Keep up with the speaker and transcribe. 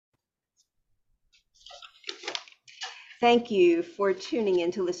Thank you for tuning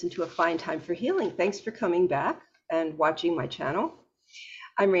in to listen to A Fine Time for Healing. Thanks for coming back and watching my channel.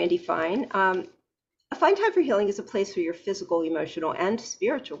 I'm Randy Fine. A Fine Time for Healing is a place where your physical, emotional, and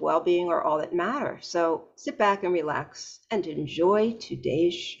spiritual well-being are all that matter. So sit back and relax and enjoy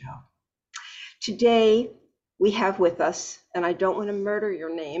today's show. Today, we have with us, and I don't want to murder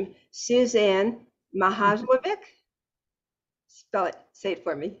your name, Suzana Mihajlovic. Spell it, say it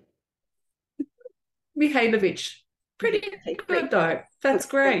for me. Mihajlovic. Pretty good though. That's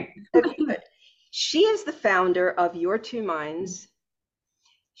great. Okay, good. She is the founder of Your2Minds.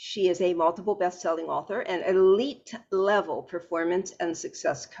 She is a multiple best-selling author and elite level performance and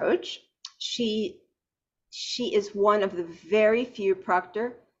success coach. She is one of the very few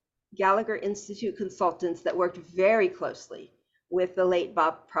Proctor Gallagher Institute Consultants that worked very closely with the late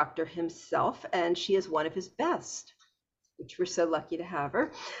Bob Proctor himself, and she is one of his best, which we're so lucky to have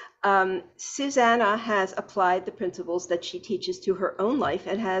her. Suzana has applied the principles that she teaches to her own life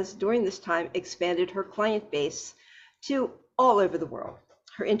and has, during this time, expanded her client base to all over the world.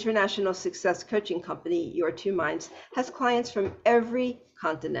 Her international success coaching company, Your2Minds, has clients from every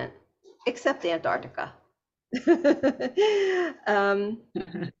continent except Antarctica.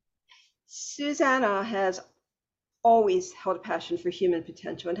 Suzana has always held a passion for human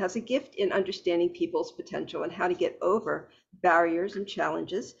potential and has a gift in understanding people's potential and how to get over barriers and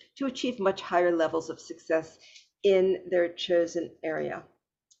challenges to achieve much higher levels of success in their chosen area.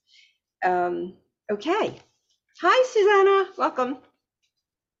 Okay. Hi, Suzana. Welcome.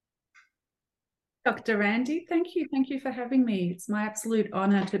 Dr. Randy, thank you. Thank you for having me. It's my absolute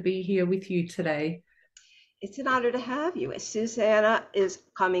honor to be here with you today. It's an honor to have you. Suzana is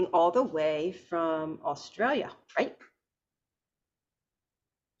coming all the way from Australia, right?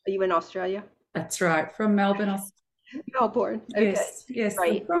 Are you in Australia? That's right, from Melbourne. Melbourne. Okay. Yes,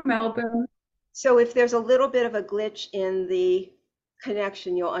 right. From Melbourne. So if there's a little bit of a glitch in the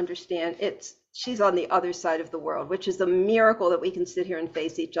connection, you'll understand she's on the other side of the world, which is a miracle that we can sit here and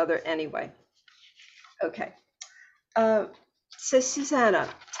face each other anyway. Okay. So Suzana,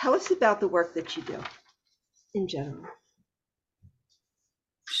 tell us about the work that you do in general.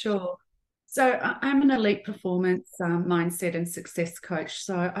 Sure. So I'm an elite performance mindset and success coach.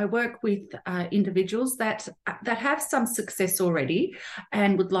 So I work with individuals that have some success already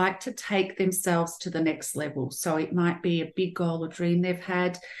and would like to take themselves to the next level. So it might be a big goal or dream they've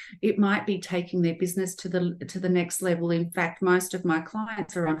had. It might be taking their business to the next level. In fact, most of my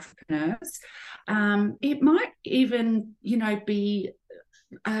clients are entrepreneurs. It might even, be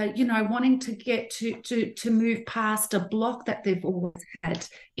wanting to get to move past a block that they've always had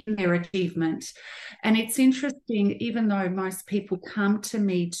in their achievement. And it's interesting, even though most people come to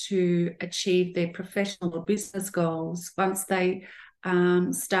me to achieve their professional or business goals, once they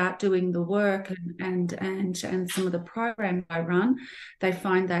start doing the work and some of the programs I run, they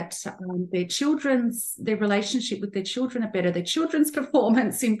find that their relationship with their children are better, their children's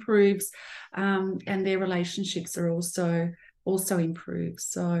performance improves, and their relationships are also improves.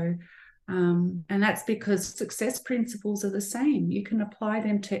 So and that's because success principles are the same. You can apply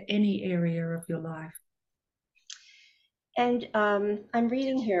them to any area of your life. And I'm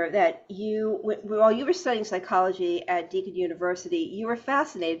reading here that while you were studying psychology at Deakin University, you were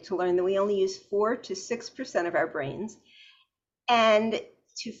fascinated to learn that we only use 4 to 6% of our brains, and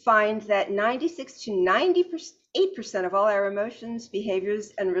to find that 96 to 98% of all our emotions,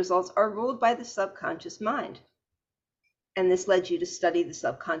 behaviors, and results are ruled by the subconscious mind. And this led you to study the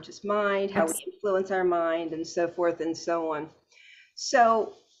subconscious mind, how we influence our mind, and so forth and so on.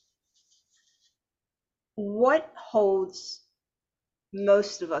 So what holds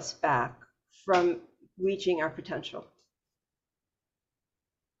most of us back from reaching our potential?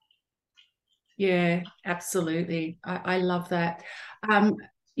 Yeah, absolutely. I love that.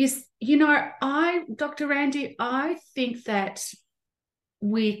 Yes, Dr. Randy, I think that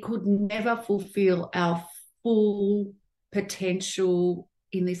we could never fulfill our full potential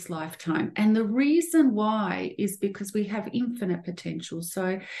in this lifetime. And the reason why is because we have infinite potential.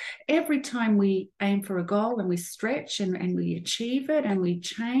 So every time we aim for a goal and we stretch and we achieve it and we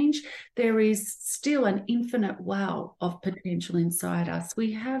change, there is still an infinite well of potential inside us.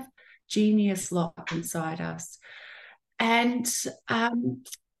 We have genius locked inside us. And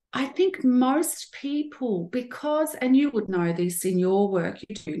I think most people, and you would know this in your work,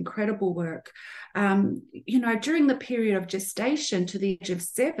 you do incredible work, during the period of gestation to the age of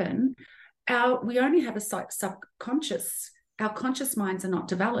 7, we only have a subconscious. Our conscious minds are not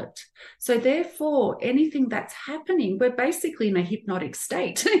developed. So therefore, anything that's happening, we're basically in a hypnotic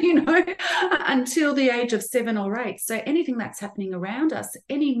state, until the age of 7 or 8. So anything that's happening around us,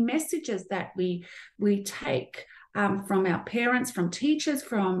 any messages that we take, from our parents, from teachers,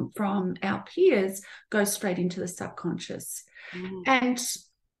 from our peers, goes straight into the subconscious. And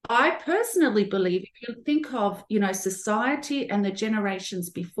I personally believe, if you think of, society and the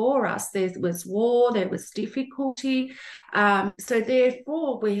generations before us, there was war, there was difficulty. So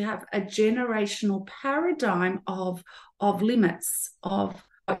therefore, we have a generational paradigm of limits, of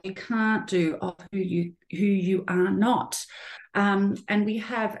what you can't do, of who you are not. And we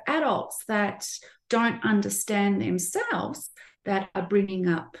have adults that don't understand themselves, that are bringing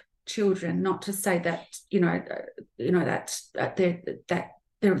up children. Not to say that that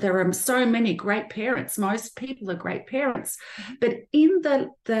there are so many great parents. Most people are great parents, but in the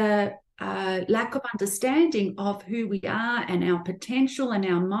lack of understanding of who we are and our potential and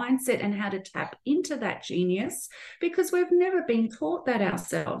our mindset and how to tap into that genius, because we've never been taught that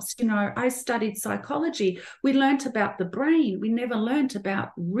ourselves. I studied psychology. We learnt about the brain. We never learnt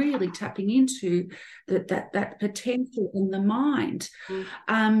about really tapping into that potential in the mind.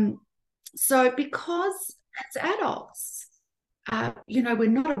 So because as adults, we're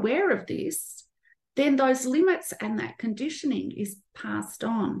not aware of this, then those limits and that conditioning is passed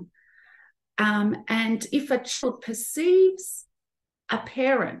on. And if a child perceives a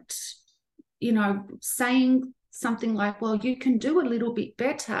parent, saying something like, well, you can do a little bit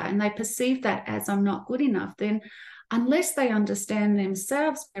better, and they perceive that as I'm not good enough, then unless they understand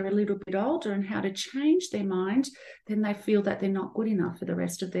themselves, they're a little bit older, and how to change their mind, then they feel that they're not good enough for the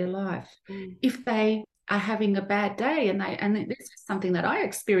rest of their life. If they are having a bad day, and this is something that I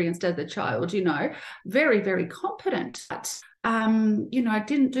experienced as a child, very, very competent, but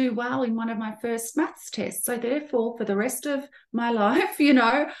didn't do well in one of my first maths tests. So therefore, for the rest of my life,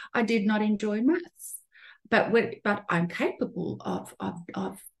 I did not enjoy maths. But I'm capable of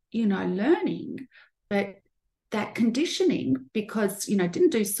learning. But that conditioning, because didn't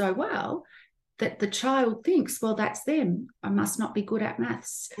do so well, that the child thinks, well, that's them. I must not be good at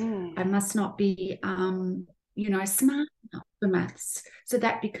maths. I must not be smart enough for maths. So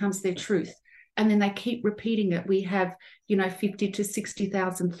that becomes their truth. And then they keep repeating it. We have, 50 to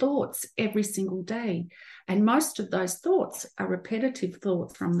 60,000 thoughts every single day. And most of those thoughts are repetitive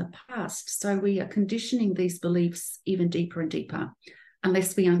thoughts from the past. So we are conditioning these beliefs even deeper and deeper,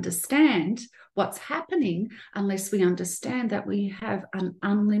 unless we understand what's happening, unless we understand that we have an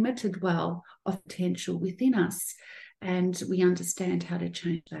unlimited well of potential within us, and we understand how to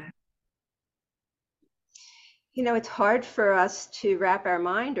change that. It's hard for us to wrap our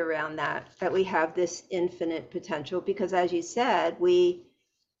mind around that we have this infinite potential, because as you said, we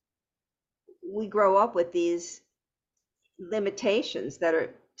grow up with these limitations that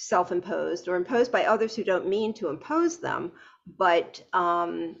are self-imposed or imposed by others who don't mean to impose them, but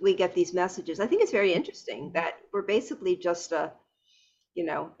we get these messages. I think it's very interesting that we're basically just a,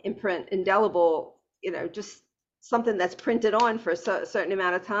 imprint, indelible, just something that's printed on for a certain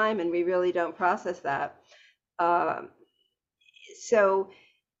amount of time, and we really don't process that. So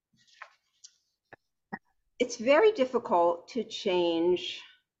it's very difficult to change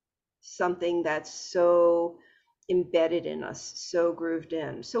something that's so embedded in us, so grooved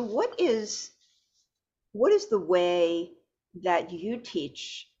in. So what is the way that you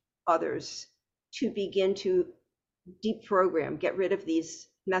teach others to begin to deprogram, get rid of these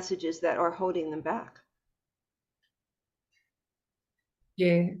messages that are holding them back?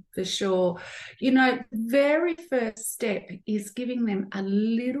 Yeah, for sure. Very first step is giving them a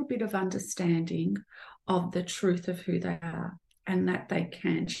little bit of understanding of the truth of who they are, and that they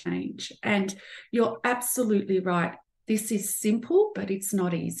can change. And you're absolutely right. This is simple, but it's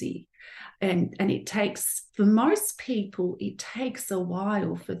not easy. And it takes, for most people, it takes a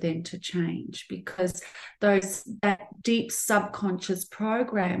while for them to change, because that deep subconscious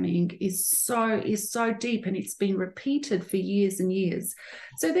programming is so deep, and it's been repeated for years and years.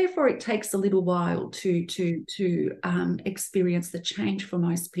 So therefore, it takes a little while to experience the change for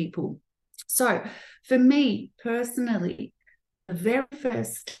most people. So for me personally, the very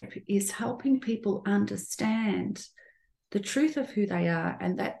first step is helping people understand the truth of who they are,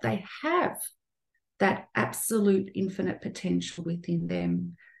 and that they have that absolute infinite potential within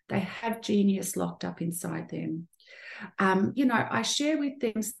them. They have genius locked up inside them. I share with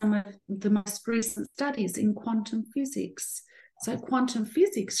them some of the most recent studies in quantum physics. So quantum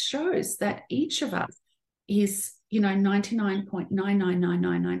physics shows that each of us is,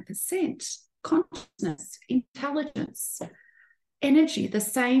 99.99999% consciousness, intelligence, energy, the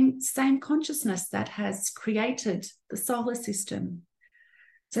same consciousness that has created the solar system.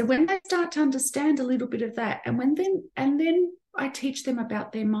 So when they start to understand a little bit of that, and then I teach them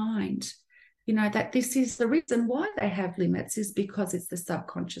about their mind, that this is the reason why they have limits, is because it's the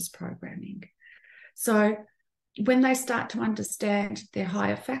subconscious programming. So when they start to understand their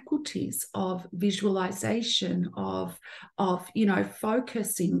higher faculties of visualization, of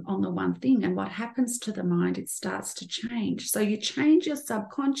focusing on the one thing, and what happens to the mind, it starts to change. So you change your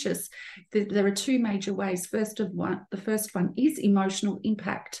subconscious. There are two major ways. The first one is emotional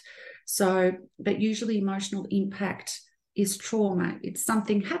impact. So, but usually emotional impact is trauma. It's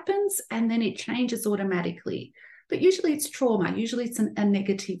something happens and then it changes automatically. But usually it's trauma. Usually it's a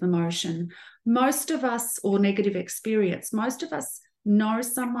negative emotion. Most of us, or negative experience, most of us know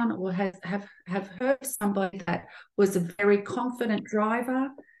someone or have heard of somebody that was a very confident driver,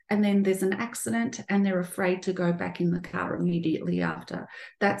 and then there's an accident and they're afraid to go back in the car immediately after.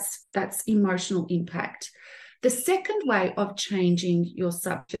 That's emotional impact. The second way of changing your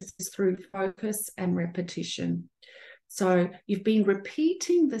subjects is through focus and repetition. So you've been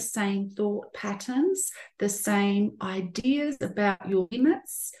repeating the same thought patterns, the same ideas about your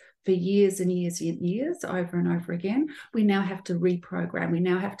limits for years and years and years, over and over again. We now have to reprogram. We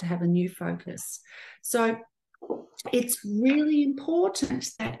now have to have a new focus. So it's really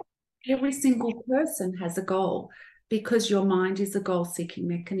important that every single person has a goal, because your mind is a goal-seeking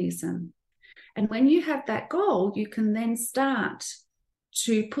mechanism. And when you have that goal, you can then start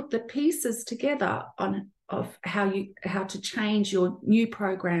to put the pieces together of how to change your new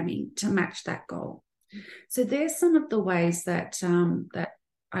programming to match that goal. So there's some of the ways that that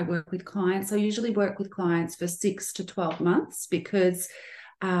I work with clients. I usually work with clients for 6 to 12 months, because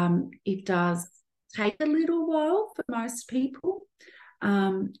it does take a little while for most people.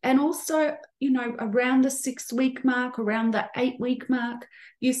 And also, around the 6-week mark, around the 8-week mark,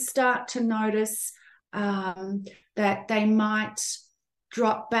 you start to notice that they might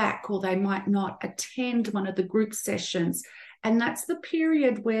drop back, or they might not attend one of the group sessions. And that's the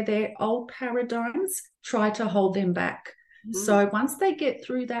period where their old paradigms try to hold them back. Mm. So once they get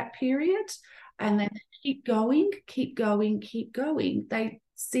through that period and then keep going, they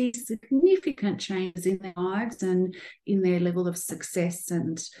see significant changes in their lives and in their level of success,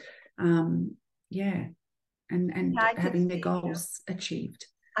 and having their goals achieved.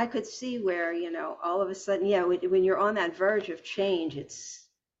 I could see where, all of a sudden, when you're on that verge of change, it's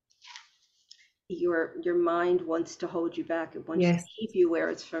your mind wants to hold you back. It wants to keep you where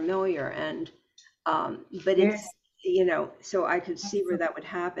it's familiar. And, but it's, so I could see where that would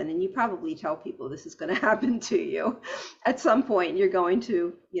happen. And you probably tell people this is going to happen to you at some point. You're going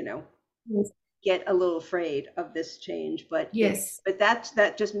to, get a little afraid of this change, but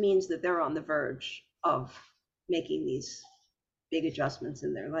that just means that they're on the verge of making these big adjustments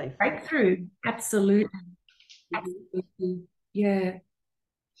in their life. Breakthrough. Absolutely. Absolutely. Yeah.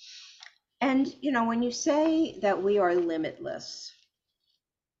 And, when you say that we are limitless,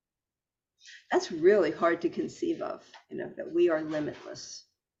 that's really hard to conceive of, that we are limitless.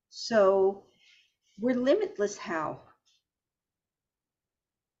 So we're limitless how?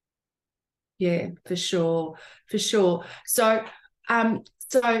 Yeah, for sure. So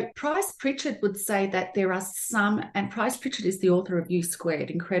Price Pritchard would say that there are some, and Price Pritchard is the author of U²,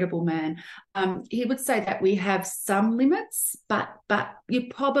 incredible man. He would say that we have some limits, but you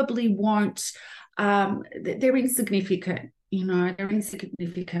probably won't, they're insignificant, they're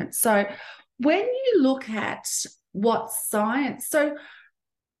insignificant. So when you look at what science, think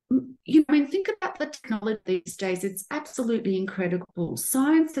about the technology these days, it's absolutely incredible.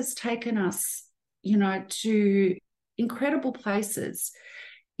 Science has taken us, to incredible places,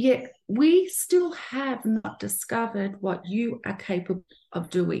 yet we still have not discovered what you are capable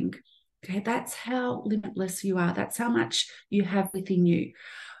of doing. Okay, that's how limitless you are. That's how much you have within you.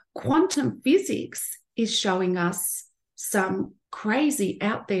 Quantum physics is showing us some crazy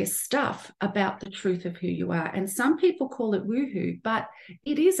out there stuff about the truth of who you are. And some people call it woohoo, but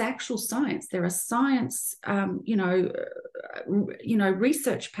it is actual science. There are science,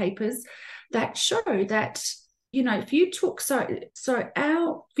 research papers that show that, if you took, so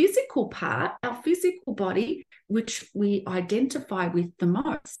our physical part, our physical body, which we identify with the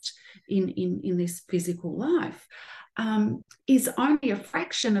most in this physical life, is only a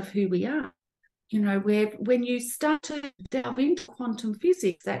fraction of who we are. When you start to delve into quantum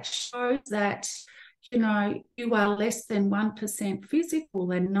physics, that shows that, you are less than 1%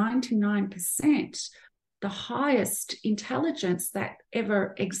 physical and 99% the highest intelligence that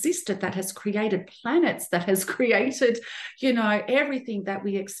ever existed, that has created planets, that has created, everything that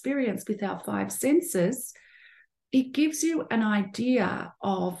we experience with our 5 senses. It gives you an idea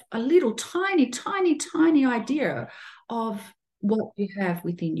of a little tiny idea of what you have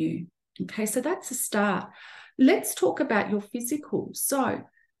within you. Okay, so that's a start. Let's talk about your physical. So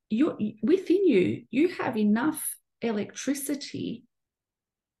within you have enough electricity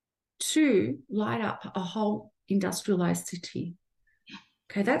to light up a whole industrialized city.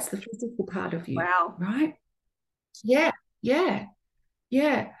 Okay, that's the physical part of you. Wow. Right? Yeah, yeah,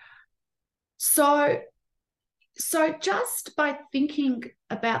 yeah. So just by thinking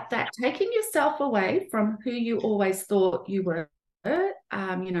about that, taking yourself away from who you always thought you were,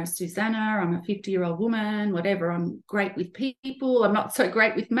 Suzana, I'm a 50-year-old woman, whatever, I'm great with people, I'm not so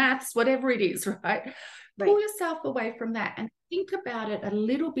great with maths, whatever it is, right? Pull yourself away from that and think about it a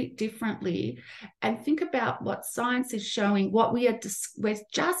little bit differently, and think about what science is showing, what we're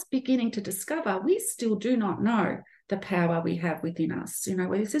just beginning to discover. We still do not know the power we have within us.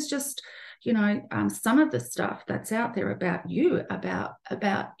 This is just, some of the stuff that's out there about you, about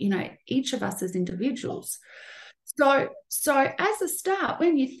each of us as individuals. So as a start,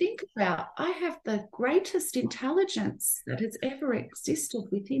 when you think about, I have the greatest intelligence that has ever existed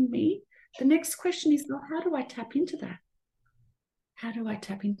within me, the next question is, well, how do I tap into that? How do I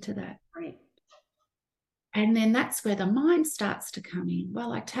tap into that? Right. And then that's where the mind starts to come in.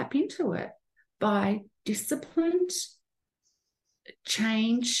 Well, I tap into it by disciplined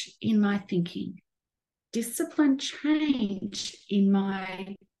change in my thinking, disciplined change in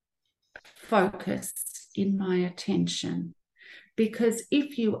my focus, in my attention. Because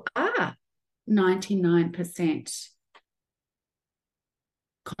if you are 99%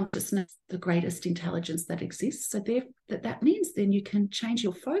 consciousness, the greatest intelligence that exists, so that means then you can change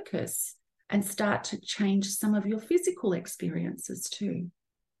your focus and start to change some of your physical experiences too.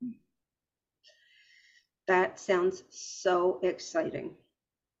 That sounds so exciting.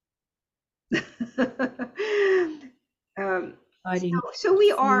 So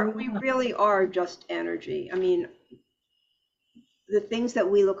we really are just energy. I mean, the things that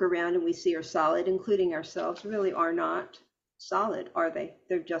we look around and we see are solid, including ourselves, really are not solid, are they?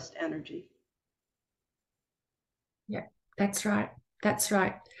 They're just energy. Yeah, that's right. That's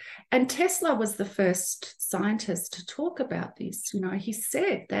right. And Tesla was the first scientist to talk about this. He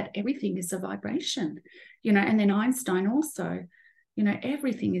said that everything is a vibration, and then Einstein also,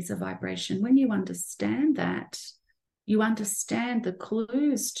 everything is a vibration. When you understand that, you understand the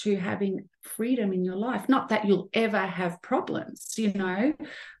clues to having freedom in your life. Not that you'll ever have problems,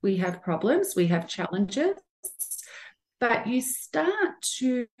 we have problems, we have challenges, but you start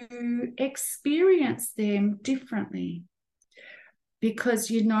to experience them differently because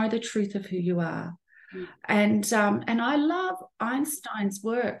you know the truth of who you are. And I love Einstein's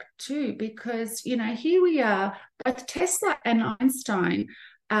work too, because, here we are, both Tesla and Einstein,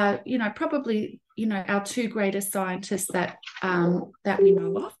 probably, our two greatest scientists that we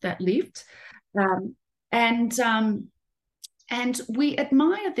know of that lived. And we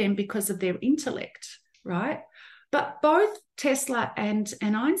admire them because of their intellect, right? But both Tesla and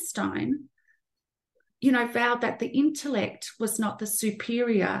Einstein, vowed that the intellect was not the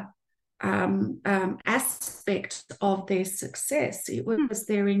superior aspect of their success. It was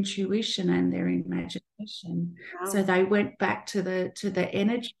their intuition and their imagination. Wow. So they went back to the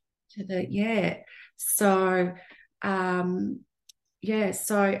energy, So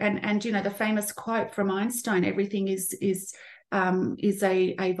the famous quote from Einstein, everything is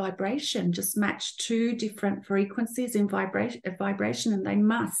a vibration. Just match two different frequencies in vibration, and they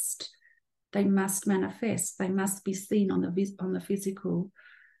must manifest. They must be seen on the physical.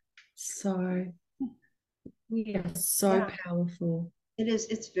 So we are so powerful. It is.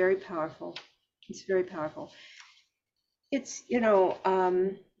 It's very powerful. It's very powerful. It's,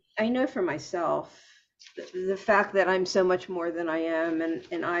 I know for myself, the fact that I'm so much more than I am,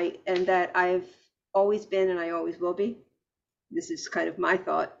 and that I've always been and I always will be. This is kind of my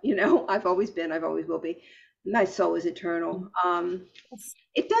thought, I've always been, I've always will be. My soul is eternal.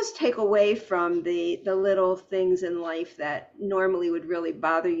 It does take away from the little things in life that normally would really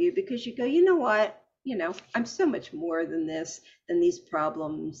bother you, because you go, you know what, I'm so much more than this, than these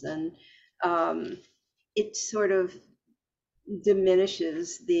problems. And it sort of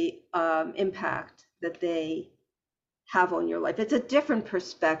diminishes the impact that they have on your life. It's a different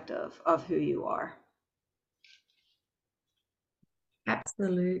perspective of who you are.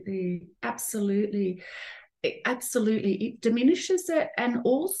 Absolutely. It diminishes it. And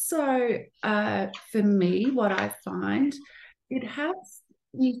also, for me, what I find, it helps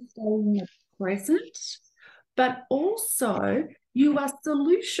me stay in the present, but also you are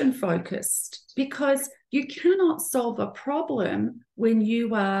solution focused, because you cannot solve a problem when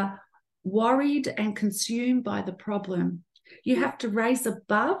you are worried and consumed by the problem. You have to raise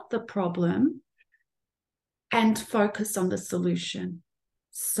above the problem and focus on the solution.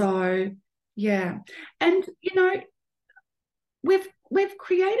 So, yeah. And, we've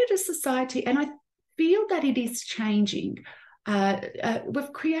created a society, and I feel that it is changing.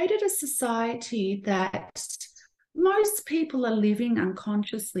 We've created a society that most people are living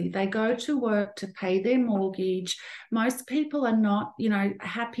unconsciously. They go to work to pay their mortgage. Most people are not,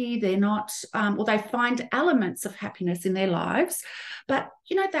 happy. They're not, or they find elements of happiness in their lives. But,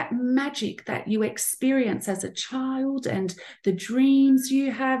 that magic that you experience as a child and the dreams you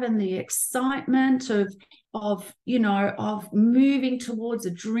have and the excitement of moving towards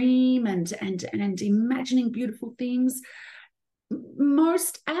a dream and imagining beautiful things.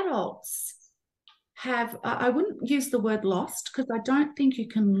 Most adults have, I wouldn't use the word lost, because I don't think you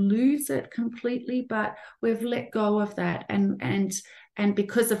can lose it completely, but we've let go of that, and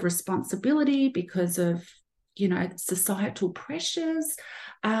because of responsibility, because of societal pressures,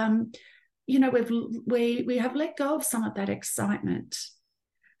 we have let go of some of that excitement.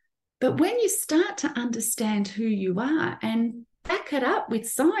 But when you start to understand who you are and back it up with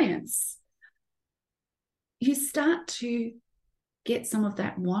science, you start to get some of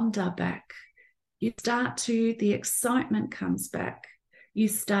that wonder back. The excitement comes back. You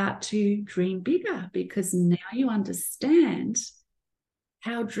start to dream bigger, because now you understand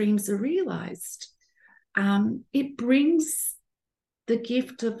how dreams are realized. It brings the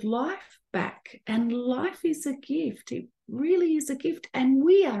gift of life back, and life is a gift. It really is a gift, and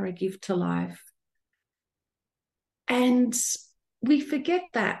we are a gift to life. And we forget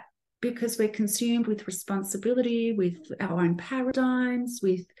that because we're consumed with responsibility, with our own paradigms,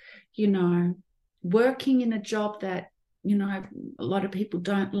 with, working in a job that, a lot of people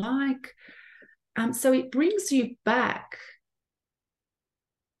don't like. So it brings you back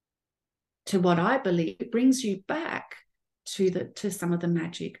to what I believe. It brings you back to some of the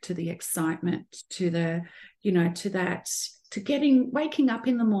magic, to the excitement, to the, waking up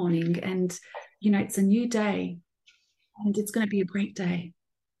in the morning and, it's a new day and it's going to be a great day.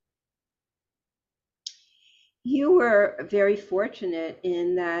 You were very fortunate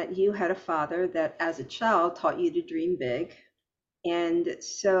in that you had a father that, as a child, taught you to dream big. And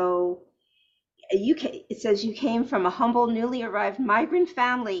so it says you came from a humble, newly arrived migrant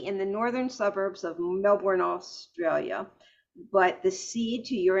family in the northern suburbs of Melbourne, Australia. But the seed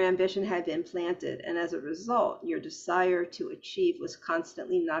to your ambition had been planted, and as a result, your desire to achieve was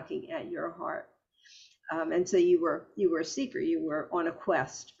constantly knocking at your heart. And so you were a seeker. You were on a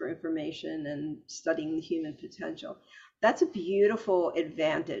quest for information and studying the human potential. That's a beautiful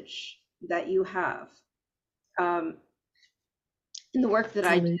advantage that you have. In the work that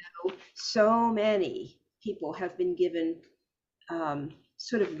I do, so many people have been given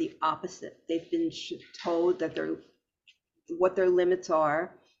sort of the opposite. They've been told that what their limits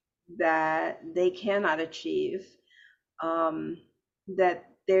are, that they cannot achieve, that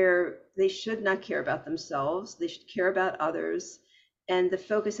they should not care about themselves, they should care about others, and the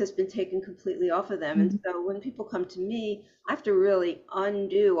focus has been taken completely off of them. And so when people come to me, I have to really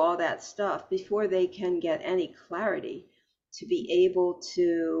undo all that stuff before they can get any clarity to be able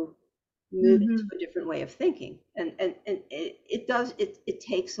to move into a different way of thinking. And it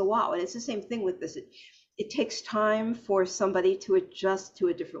takes a while. And it's the same thing with this. It takes time for somebody to adjust to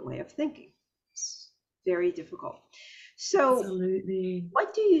a different way of thinking. It's very difficult. So absolutely.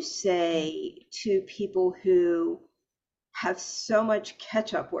 What do you say to people who have so much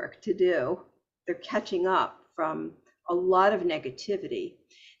catch-up work to do? They're catching up from a lot of negativity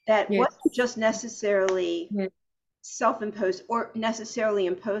that wasn't just necessarily self-imposed or necessarily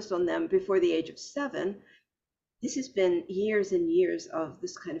imposed on them before the age of 7. This has been years and years of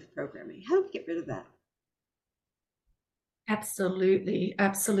this kind of programming. How do we get rid of that? Absolutely.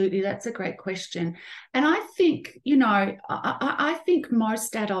 That's a great question. And I think, I think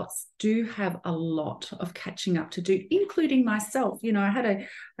most adults do have a lot of catching up to do, including myself. I had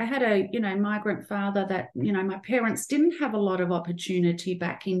a migrant father that, my parents didn't have a lot of opportunity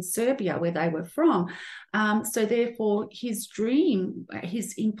back in Serbia where they were from. So therefore his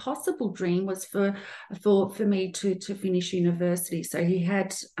impossible dream was for me to finish university. So he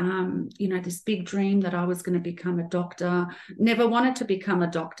had, this big dream that I was going to become a doctor. Never wanted to become a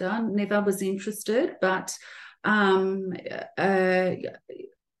doctor, never was interested, but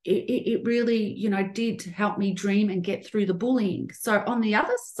it really, did help me dream and get through the bullying. So on the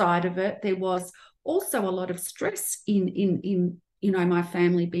other side of it, there was also a lot of stress in my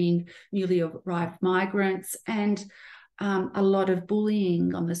family being newly arrived migrants, and a lot of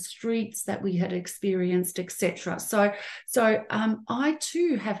bullying on the streets that we had experienced, etc. So I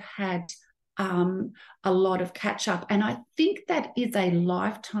too have had a lot of catch up. And I think that is a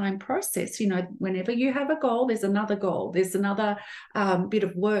lifetime process. Whenever you have a goal, there's another goal, there's another bit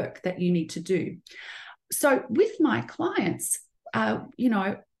of work that you need to do. So with my clients,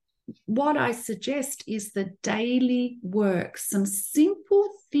 what I suggest is the daily work, some simple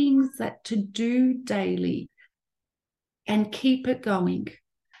things that to do daily and keep it going.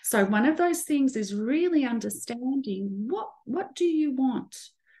 So one of those things is really understanding what do you want?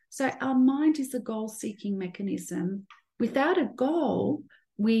 So our mind is a goal-seeking mechanism. Without a goal,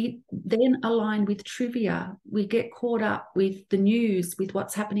 we then align with trivia. We get caught up with the news, with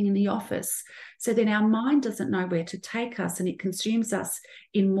what's happening in the office. So then our mind doesn't know where to take us, and it consumes us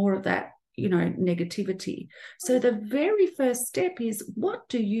in more of that, negativity. So the very first step is, what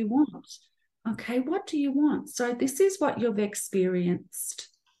do you want? Okay, what do you want? So this is what you've experienced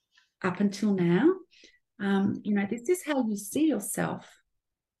up until now. This is how you see yourself.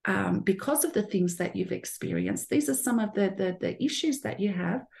 Because of the things that you've experienced. These are some of the issues that you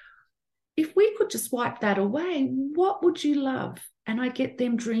have. If we could just wipe that away, what would you love? And I get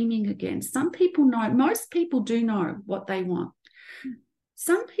them dreaming again. Some people know, most people do know what they want.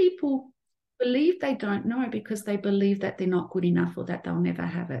 Some people believe they don't know because they believe that they're not good enough or that they'll never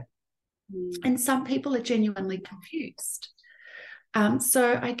have it. And some people are genuinely confused.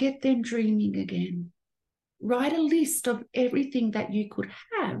 So I get them dreaming again. Write a list of everything that you could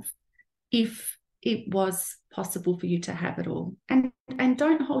have if it was possible for you to have it all. And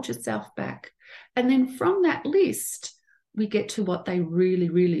don't hold yourself back. And then from that list, we get to what they really,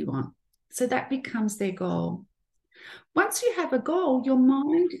 really want. So that becomes their goal. Once you have a goal, your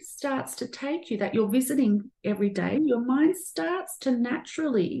mind starts to take you, that you're visiting every day. Your mind starts to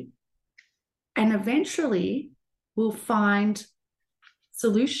naturally and eventually will find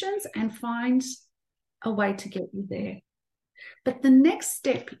solutions and find a way to get you there. But the next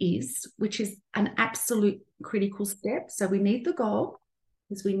step is, which is an absolute critical step. So we need the goal,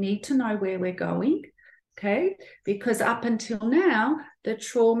 because we need to know where we're going. Okay. Because up until now, the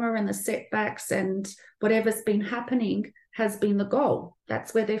trauma and the setbacks and whatever's been happening has been the goal.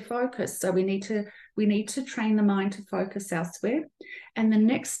 That's where they're focused. So we need to train the mind to focus elsewhere. And the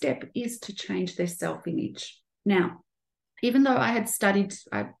next step is to change their self-image. Now, even though I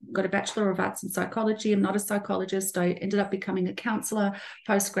got a Bachelor of Arts in Psychology, I'm not a psychologist. I ended up becoming a counsellor,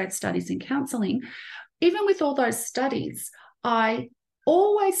 postgrad studies in counselling. Even with all those studies, I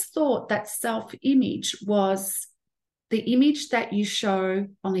always thought that self-image was the image that you show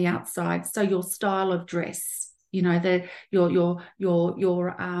on the outside. So your style of dress, your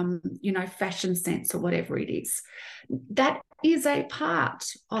fashion sense or whatever it is. That is a part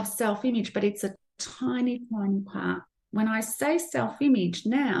of self-image, but it's a tiny, tiny part. When I say self-image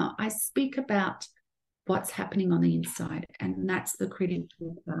now, I speak about what's happening on the inside, and that's the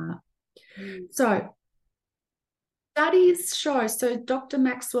critical part. So studies show, so Dr.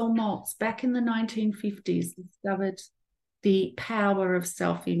 Maxwell Maltz back in the 1950s discovered the power of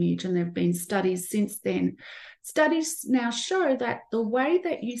self-image, and there have been studies since then. Studies now show that the way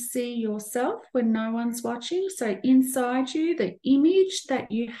that you see yourself when no one's watching, so inside you, the image that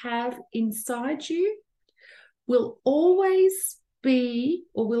you have inside you, will always be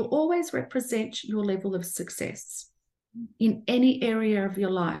or will always represent your level of success in any area of your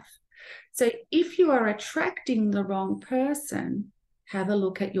life. So if you are attracting the wrong person, have a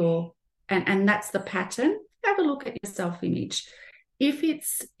look at and that's the pattern, have a look at your self-image. If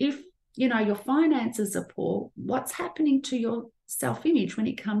your finances are poor, what's happening to your self-image when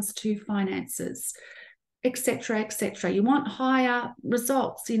it comes to finances? Etc., etc. You want higher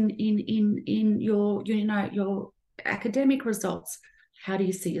results in your academic results. How do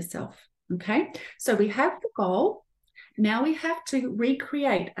you see yourself? Okay, so we have the goal. Now we have to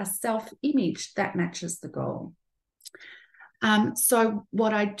recreate a self-image that matches the goal. So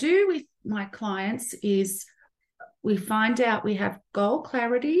what I do with my clients is we find out we have goal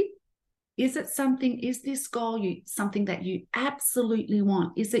clarity. Is this goal something that you absolutely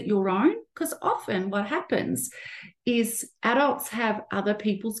want? Is it your own? Because often what happens is adults have other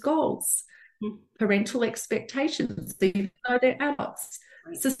people's goals, parental expectations, even though they're adults,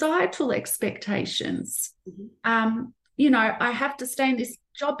 societal expectations. I have to stay in this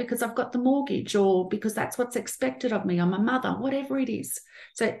job because I've got the mortgage, or because that's what's expected of me. I'm a mother, whatever it is.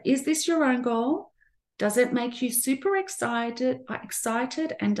 So is this your own goal? Does it make you super excited,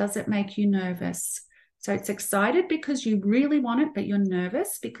 and does it make you nervous? So it's excited because you really want it, but you're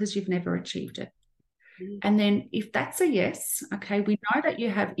nervous because you've never achieved it. And then if that's a yes, okay, we know that you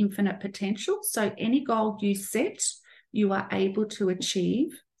have infinite potential. So any goal you set, you are able to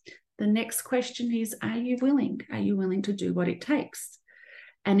achieve. The next question is, are you willing? Are you willing to do what it takes?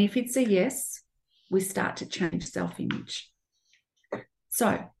 And if it's a yes, we start to change self-image.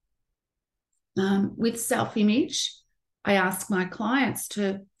 So with self-image, I ask my clients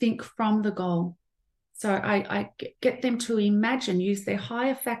to think from the goal. So I get them to use their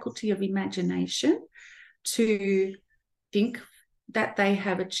higher faculty of imagination to think that they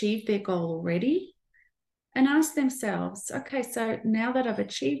have achieved their goal already, and ask themselves, okay, so now that I've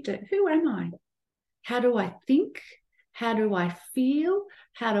achieved it, who am I? How do I think? How do I feel?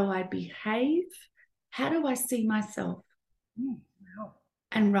 How do I behave? How do I see myself? Wow.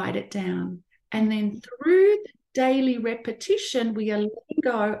 And write it down. And then through the daily repetition, we are letting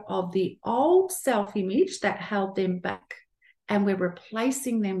go of the old self-image that held them back. And we're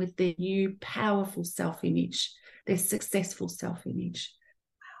replacing them with their new powerful self-image, their successful self-image.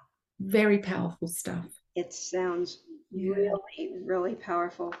 Very powerful stuff. It sounds really, really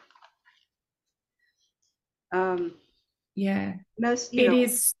powerful. Yeah. Most, It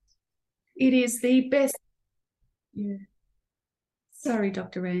is the best. Yeah. Sorry,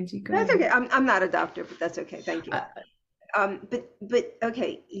 Dr. Angie. Go that's ahead. okay. I'm not a doctor, but that's okay. Thank you. But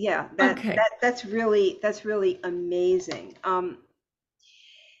okay, yeah, Okay. that's really amazing.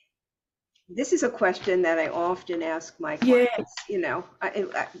 This is a question that I often ask my Yeah. clients. You know,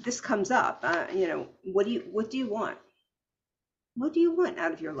 this comes up. You know, what do you want? What do you want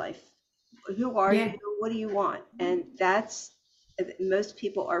out of your life? Who are Yeah. you? What do you want? And that's most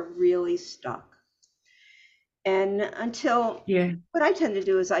people are really stuck. And until Yeah. what I tend to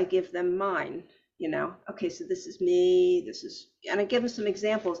do is I give them mine, you know, okay, so this is me, and I give them some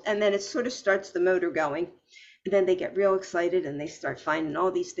examples, and then it sort of starts the motor going. And then they get real excited and they start finding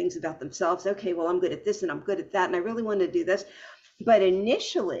all these things about themselves. Okay, well, I'm good at this and I'm good at that, and I really want to do this. But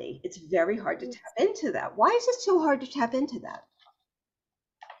initially, it's very hard to tap into that. Why is it so hard to tap into that?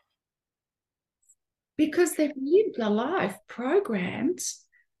 Because they've lived a life programmed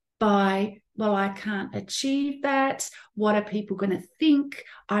by, well, I can't achieve that. What are people going to think?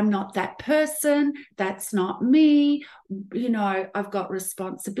 I'm not that person. That's not me. You know, I've got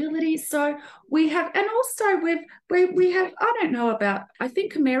responsibilities. So we have, and also we have, I don't know about, I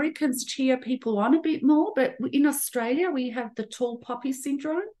think Americans cheer people on a bit more, but in Australia, we have the tall poppy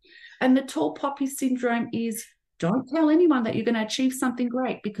syndrome. And the tall poppy syndrome is, don't tell anyone that you're going to achieve something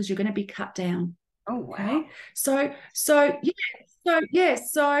great because you're going to be cut down. Oh, wow. Okay. So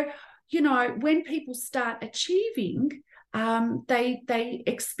you know, when people start achieving, they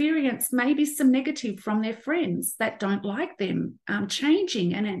experience maybe some negative from their friends that don't like them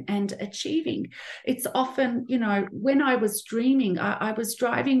changing and achieving. It's often, you know, when I was dreaming, I was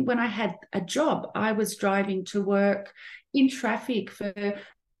driving when I had a job. I was driving to work in traffic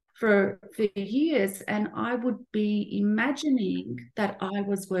for years, and I would be imagining that I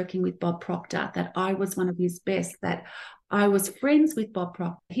was working with Bob Proctor, that I was one of his best, that I was friends with Bob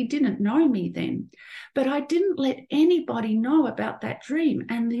Proctor. He didn't know me then, but I didn't let anybody know about that dream.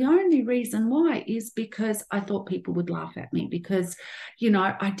 And the only reason why is because I thought people would laugh at me, because, you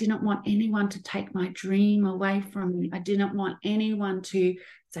know, I didn't want anyone to take my dream away from me. I didn't want anyone to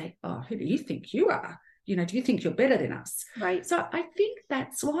say, oh, who do you think you are? You know, do you think you're better than us? Right. So I think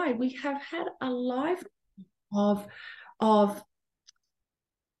that's why we have had a life of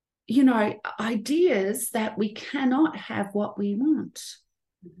you know, ideas that we cannot have what we want.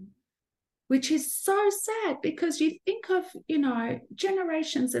 Mm-hmm. Which is so sad, because you think of, you know,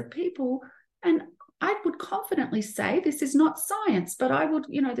 generations of people, and I would confidently say, this is not science, but I would,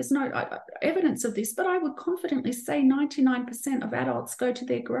 you know, there's no evidence of this, but I would confidently say 99% of adults go to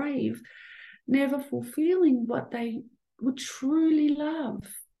their grave never fulfilling what they would truly love.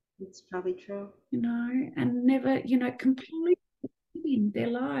 It's probably true. You know, and never, you know, completely living their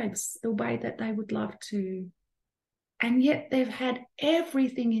lives the way that they would love to. And yet they've had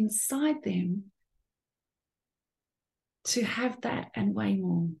everything inside them to have that and way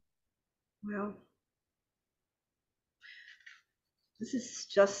more. Well, this is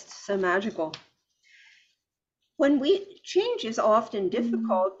just so magical. Change is often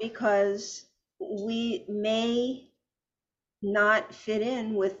difficult because we may not fit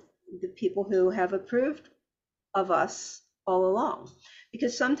in with the people who have approved of us all along.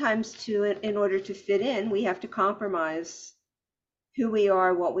 Because sometimes in order to fit in, we have to compromise who we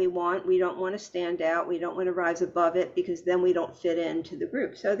are, what we want. We don't want to stand out. We don't want to rise above it, because then we don't fit into the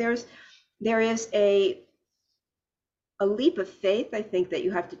group. So there is a leap of faith, I think, that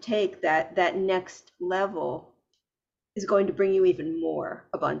you have to take, that next level is going to bring you even more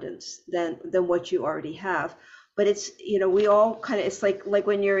abundance than what you already have. But it's, you know, we all kind of, it's like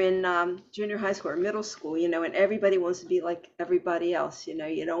when you're in junior high school or middle school, you know, and everybody wants to be like everybody else, you know,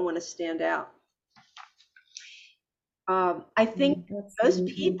 you don't want to stand out. I think most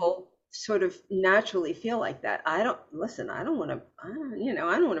people sort of naturally feel like that. I don't want to, you know,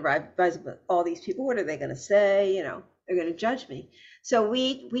 I don't want to rise above all these people. What are they going to say? You know, they're going to judge me. So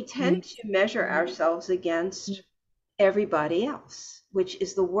we tend to measure ourselves against everybody else, which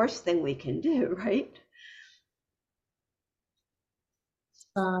is the worst thing we can do, right?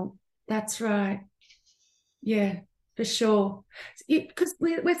 That's right. Yeah, for sure. Because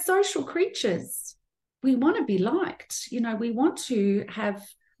we're social creatures. We want to be liked. We want to have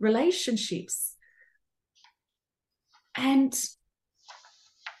relationships. And,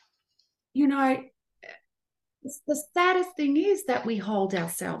 the saddest thing is that we hold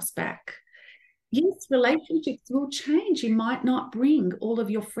ourselves back. Yes, relationships will change. You might not bring all of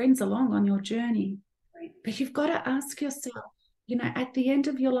your friends along on your journey, Right. but you've got to ask yourself, at the end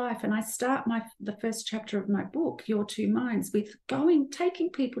of your life, and I start the first chapter of my book, Your2Minds, with taking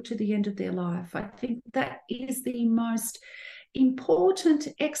people to the end of their life. I think that is the most important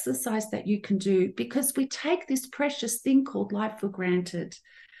exercise that you can do, because we take this precious thing called life for granted.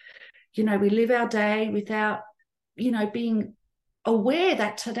 We live our day without, being aware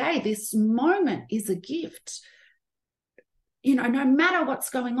that today, this moment is a gift. No matter what's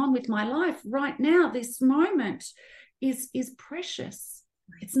going on with my life right now, this moment is precious.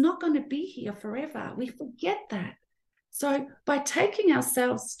 It's not going to be here forever. We forget that. So by taking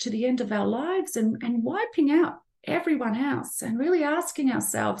ourselves to the end of our lives and wiping out everyone else and really asking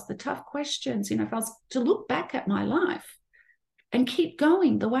ourselves the tough questions, if I was to look back at my life and keep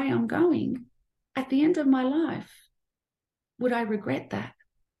going the way I'm going, at the end of my life, would I regret that?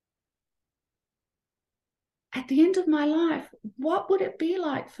 At the end of my life, what would it be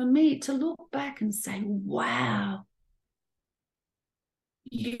like for me to look back and say, wow,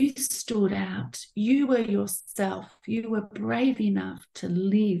 you stood out, you were yourself, you were brave enough to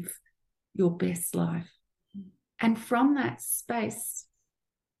live your best life. And from that space,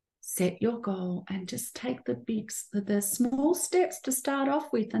 set your goal and just take the small steps to start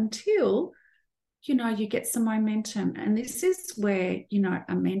off with until you get some momentum. And this is where,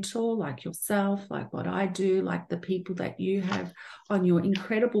 a mentor like yourself, like what I do, like the people that you have on your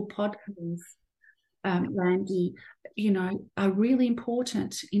incredible podcast, Randy, are really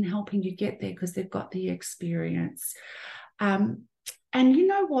important in helping you get there, because they've got the experience. And you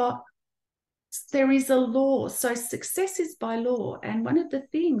know what? There is a law. So success is by law. And one of the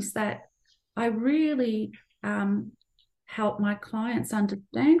things that I really help my clients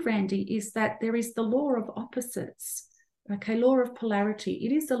understand, Randy, is that there is the law of opposites. Okay, law of polarity.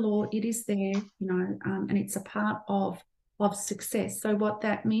 It is a law, it is there, and it's a part of success. So what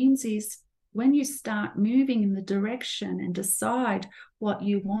that means is, when you start moving in the direction and decide what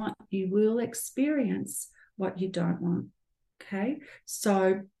you want, you will experience what you don't want. Okay,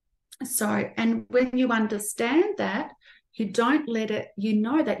 so and when you understand that, you don't let it,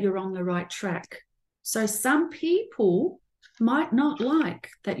 know that you're on the right track. So some people might not like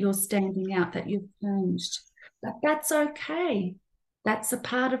that you're standing out, that you've changed, but that's okay. That's a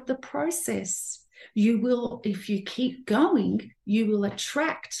part of the process. You will, if you keep going, you will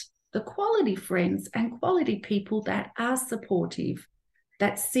attract the quality friends and quality people that are supportive,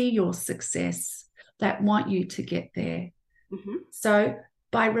 that see your success, that want you to get there. Mm-hmm. So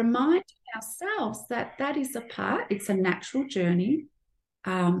by reminding ourselves that that is a part, it's a natural journey,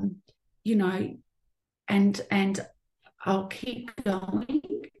 and I'll keep going,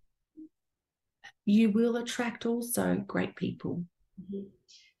 you will attract also great people. Mm-hmm.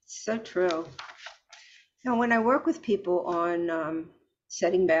 So true. Now, when I work with people on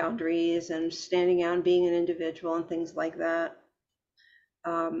setting boundaries and standing out and being an individual and things like that,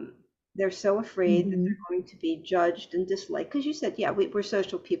 they're so afraid that they're going to be judged and disliked. Because you said, yeah, we're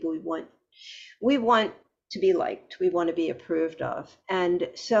social people. We want to be liked. We want to be approved of. And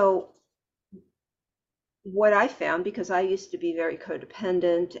so what I found, because I used to be very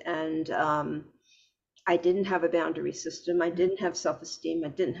codependent, and I didn't have a boundary system. I didn't have self-esteem. I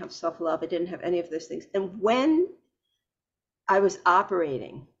didn't have self-love. I didn't have any of those things. And when I was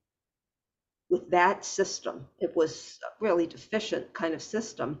operating with that system, it was a really deficient kind of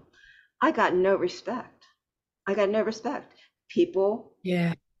system. I got no respect. People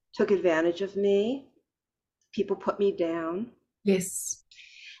took advantage of me. People put me down. Yes.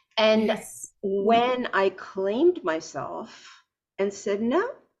 And when I claimed myself and said, no,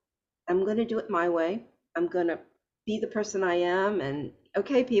 I'm going to do it my way. I'm going to be the person I am. And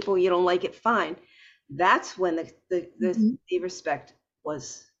okay, people, you don't like it, fine. That's when the respect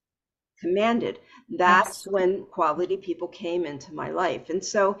was commanded. That's when quality people came into my life. And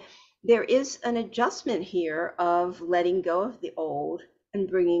so there is an adjustment here of letting go of the old and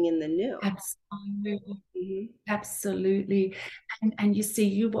bringing in the new. Absolutely. Absolutely. And you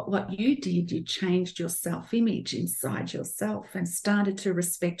see, what you did, you changed your self-image inside yourself and started to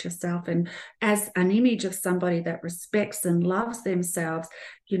respect yourself. And as an image of somebody that respects and loves themselves,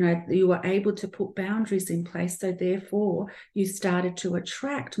 you were able to put boundaries in place. So therefore, you started to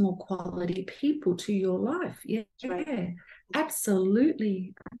attract more quality people to your life. Yeah, right.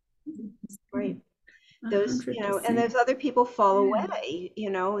 Absolutely. Right. Those, you know, and 100%. those other people fall Yeah. away, you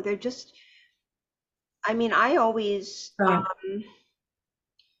know, they're just, I mean, Right.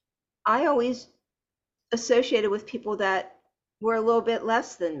 I always associated with people that were a little bit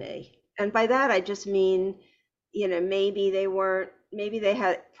less than me. And by that, I just mean, you know, maybe they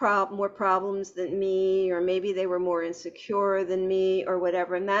had more problems than me, or maybe they were more insecure than me or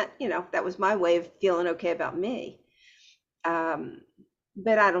whatever. And that, you know, that was my way of feeling okay about me. Um,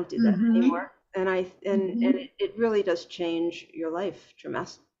 but I don't do that Mm-hmm. anymore. And Mm-hmm. it really does change your life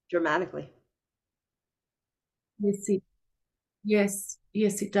dramatically. Yes,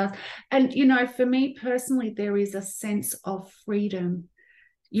 yes, it does. And, for me personally, there is a sense of freedom.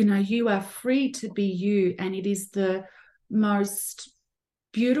 You are free to be you, and it is the most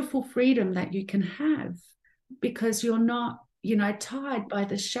beautiful freedom that you can have, because you're not, tied by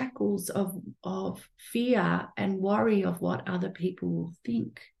the shackles of fear and worry of what other people will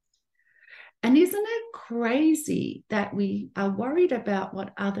think. And isn't it crazy that we are worried about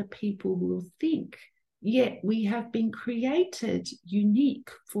what other people will think? Yet we have been created unique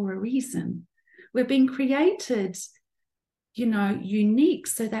for a reason. We've been created, unique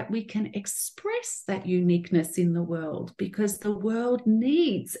so that we can express that uniqueness in the world, because the world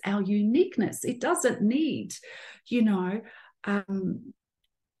needs our uniqueness. It doesn't need, you know,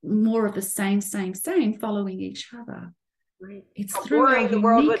 more of the same, following each other. Right. It's How through our boring the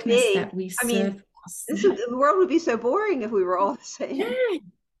world would uniqueness be. that we I mean, serve ourselves. the world would be so boring if we were all the same, Yeah,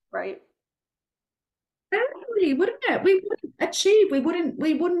 right? exactly, wouldn't it? We wouldn't achieve. We wouldn't,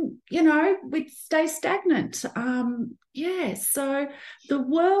 we'd stay stagnant. Yeah. So the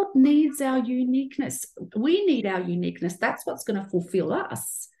world needs our uniqueness. We need our uniqueness. That's what's going to fulfill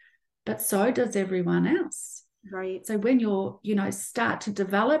us. But so does everyone else. Right. So when start to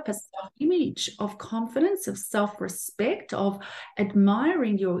develop a self-image of confidence, of self-respect, of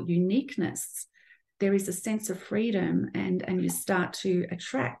admiring your uniqueness, there is a sense of freedom, and you start to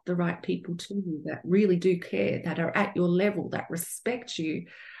attract the right people to you that really do care, that are at your level, that respect you.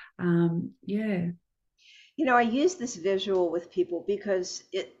 Yeah. You know, I use this visual with people because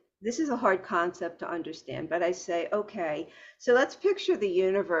this is a hard concept to understand, but I say, okay, so let's picture the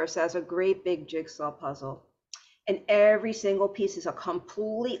universe as a great big jigsaw puzzle, and every single piece is a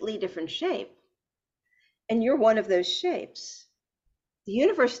completely different shape, and you're one of those shapes. The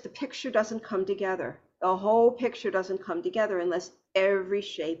universe, the picture doesn't come together. The whole picture doesn't come together unless every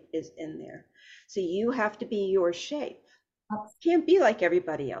shape is in there. So you have to be your shape. You can't be like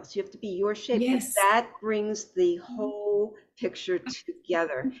everybody else. You have to be your shape. And Yes. that brings the whole picture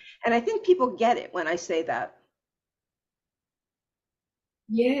together. And I think people get it when I say that.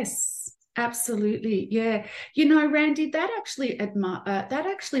 Yes, absolutely. Yeah. Randy, that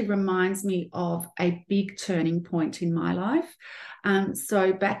actually reminds me of a big turning point in my life.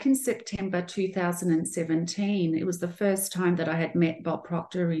 So back in September 2017, it was the first time that I had met Bob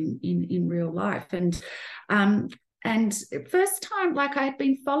Proctor in real life. Um, and first time, like, I had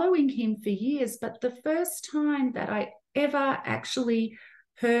been following him for years, but the first time that I ever actually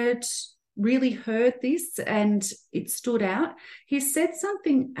heard really heard this and it stood out, he said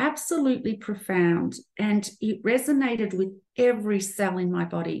something absolutely profound, and it resonated with every cell in my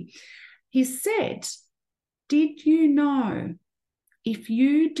body. He said, "Did you know, if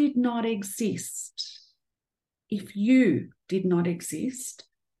you did not exist, if you did not exist,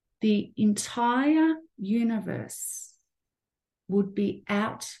 the entire universe would be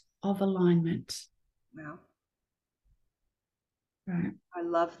out of alignment." Wow. Right. I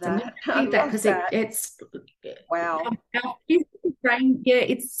love So I'm going that. to I repeat that love because that. it's Wow. our physical brain, yeah,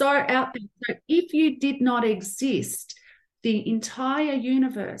 it's so out there. So if you did not exist, the entire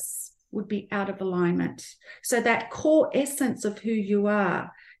universe would be out of alignment. So that core essence of who you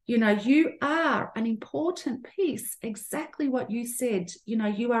are, you are an important piece, exactly what you said.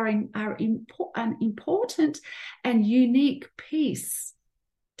 You are an important and unique piece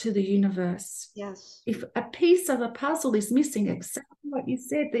to the universe. Yes. If a piece of a puzzle is missing, exactly what you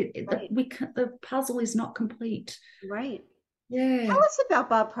said, Right. the puzzle is not complete. Right. Tell Yeah. us about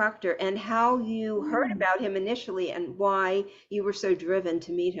Bob Proctor and how you heard Hmm. about him initially and why you were so driven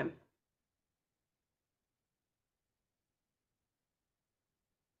to meet him.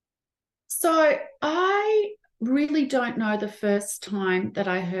 So I really don't know the first time that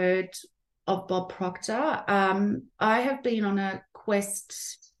I heard of Bob Proctor. I have been on a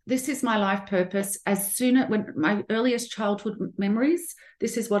quest. This is my life purpose. As soon as when my earliest childhood memories,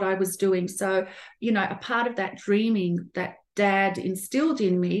 this is what I was doing. So, a part of that dreaming that Dad instilled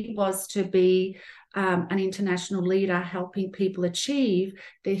in me was to be an international leader, helping people achieve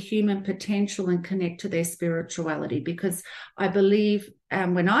their human potential and connect to their spirituality. Because I believe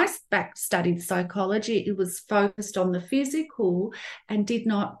when I studied psychology, it was focused on the physical and did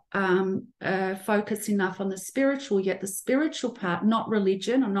not focus enough on the spiritual, yet the spiritual part, not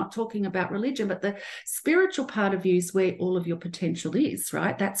religion, I'm not talking about religion, but the spiritual part of you is where all of your potential is,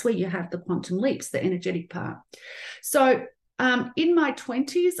 right? That's where you have the quantum leaps, the energetic part. So in my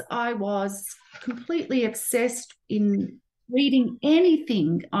 20s, I was completely obsessed in reading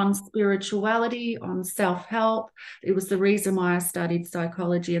anything on spirituality, on self-help. It was the reason why I studied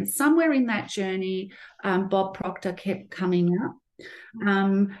psychology. And somewhere in that journey, Bob Proctor kept coming up.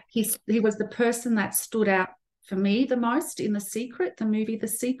 He was the person that stood out for me the most in The Secret, the movie The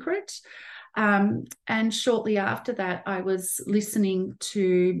Secret. And shortly after that, I was listening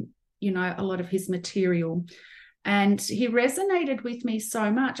to, a lot of his material. And he resonated with me so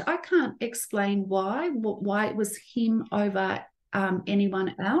much. I can't explain why it was him over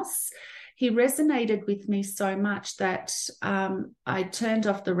anyone else. He resonated with me so much that I turned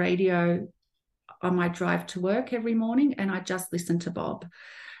off the radio on my drive to work every morning and I just listened to Bob.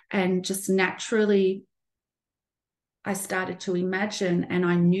 And just naturally, I started to imagine, and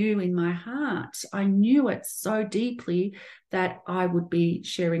I knew in my heart, I knew it so deeply that I would be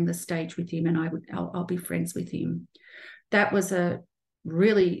sharing the stage with him and I'll be friends with him. That was a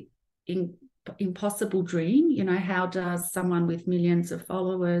really impossible dream. How does someone with millions of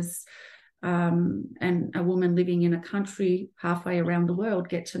followers and a woman living in a country halfway around the world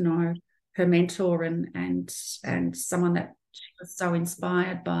get to know her mentor and someone that she was so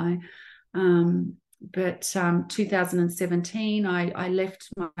inspired by? But 2017, I left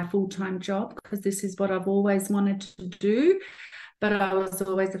my full-time job because this is what I've always wanted to do. But I was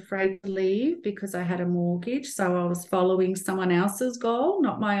always afraid to leave because I had a mortgage. So I was following someone else's goal,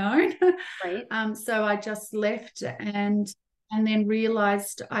 not my own. Right. So I just left and then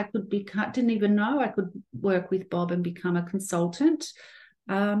realized I could didn't even know I could work with Bob and become a consultant.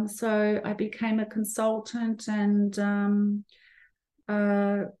 So I became a consultant and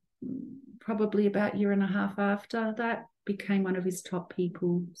probably about a year and a half after that, became one of his top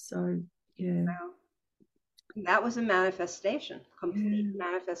people. So, yeah. Wow. That was a manifestation, complete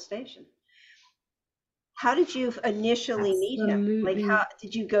manifestation. How did you initially meet him? Like, how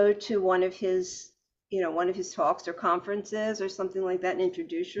did you go to one of his talks or conferences or something like that and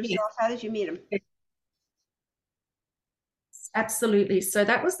introduce yourself? Yes. How did you meet him? Absolutely. So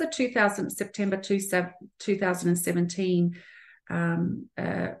that was the September 2017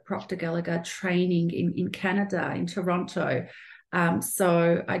 Proctor Gallagher training in Canada, in Toronto.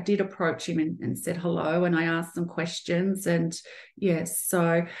 So I did approach him and said hello, and I asked some questions, and yes,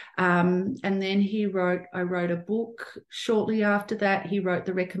 so and then I wrote a book shortly after that. He wrote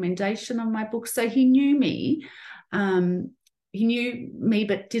the recommendation on my book, so he knew me. He knew me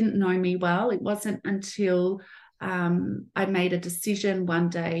but didn't know me well. It wasn't until I made a decision one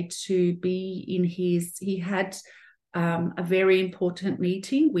day to be in he had a very important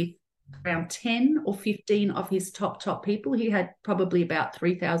meeting with around 10 or 15 of his top people. He had probably about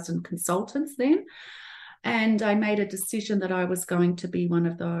 3,000 consultants then. And I made a decision that I was going to be one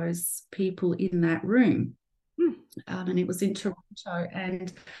of those people in that room. And it was in Toronto.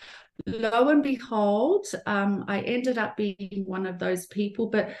 And lo and behold, I ended up being one of those people.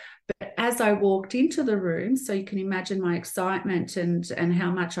 But as I walked into the room, so you can imagine my excitement and how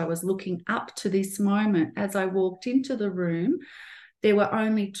much I was looking up to this moment. As I walked into the room, there were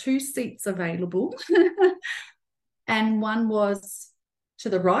only 2 seats available. And one was to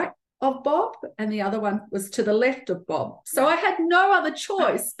the right of Bob and the other one was to the left of Bob. So I had no other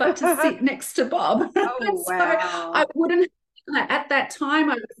choice but to sit next to Bob. Oh, wow. I wouldn't, at that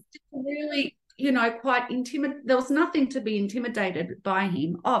time, I was really, quite intimidated. There was nothing to be intimidated by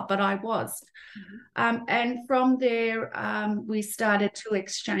him of, but I was. And from there, we started to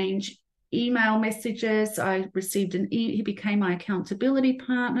exchange email messages. I received he became my accountability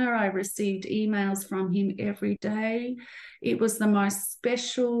partner. I received emails from him every day. It was the most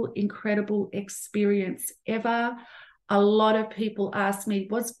special, incredible experience ever. A lot of people ask me,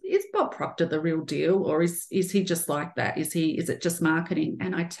 is Bob Proctor the real deal, or is he just like that? Is it just marketing?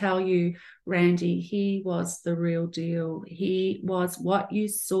 And I tell you, Randy, he was the real deal. He was what you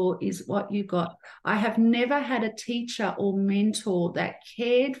saw is what you got. I have never had a teacher or mentor that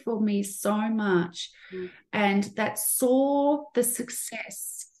cared for me so much and that saw the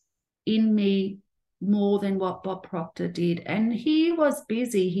success in me more than what Bob Proctor did. And he was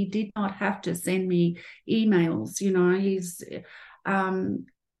busy. He did not have to send me emails,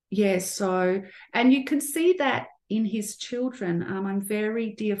 he's so, and you can see that in his children. I'm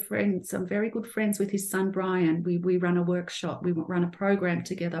very dear friends. I'm very good friends with his son, Brian. We run a workshop. We run a program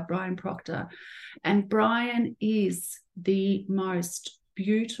together, Brian Proctor. And Brian is the most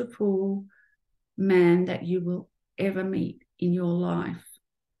beautiful man that you will ever meet in your life.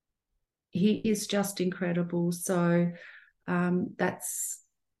 He is just incredible. So that's,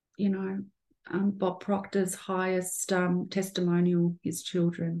 Bob Proctor's highest testimonial, his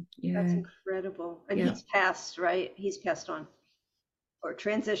children. Yeah. That's incredible. And he's passed, right? He's passed on or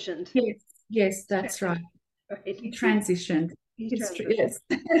transitioned. Yes, that's right. He transitioned. Yes.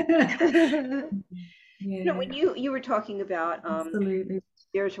 When you were talking about absolutely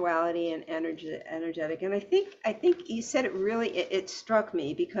spirituality and energetic, and I think you said it really, it struck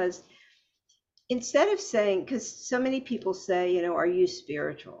me, because instead of saying, because so many people say, are you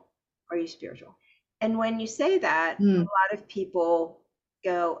spiritual? Are you spiritual? And when you say that, a lot of people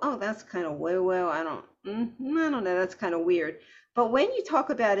go, oh, that's kind of woo-woo. I don't know. That's kind of weird. But when you talk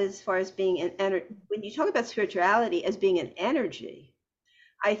about it as far as being when you talk about spirituality as being an energy,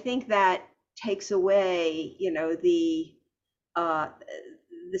 I think that takes away,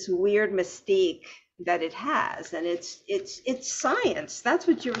 this weird mystique that it has. And it's science. That's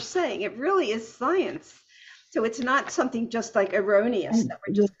what you were saying. It really is science. So it's not something just like erroneous that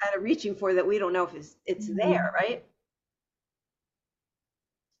we're just kind of reaching for, that we don't know if it's there, right?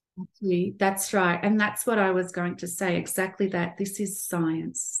 That's right. And that's what I was going to say, exactly that. This is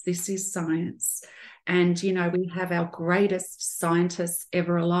science. This is science. And, we have our greatest scientists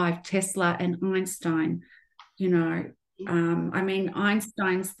ever alive, Tesla and Einstein.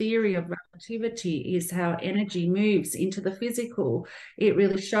 Einstein's theory of relativity is how energy moves into the physical. It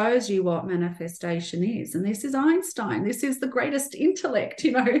really shows you what manifestation is. And this is Einstein. This is the greatest intellect,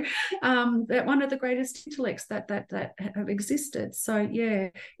 that one of the greatest intellects that have existed. So, yeah,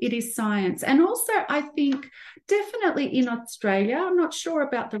 it is science. And also, I think definitely in Australia, I'm not sure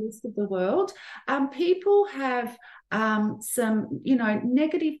about the rest of the world, people have some,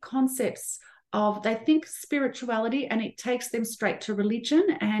 negative concepts of, they think spirituality and it takes them straight to religion.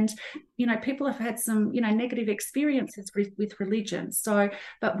 And, people have had some, negative experiences with religion. So,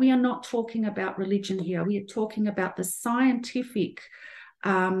 but we are not talking about religion here. We are talking about the scientific,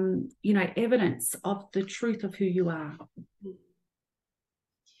 evidence of the truth of who you are.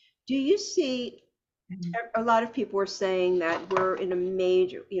 Do you see, a lot of people are saying that we're in a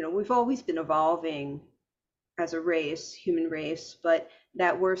major, we've always been evolving as a race, human race, but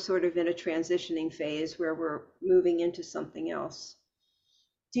that we're sort of in a transitioning phase where we're moving into something else.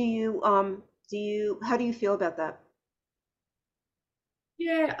 How do you feel about that?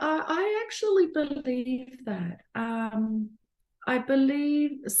 Yeah, I actually believe that. I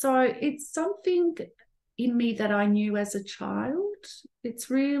believe, so it's something in me that I knew as a child. It's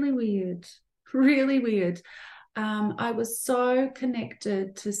really weird, really weird. I was so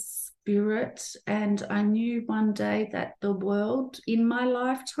connected to spirit, and I knew one day that the world, in my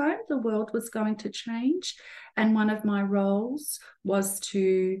lifetime, the world was going to change, and one of my roles was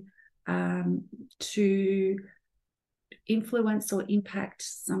to influence or impact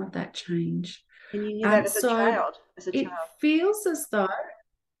some of that change. And you knew that as a child. It feels as though,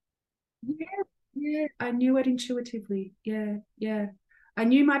 yeah, I knew it intuitively. Yeah. I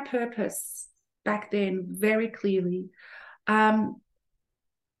knew my purpose back then very clearly. And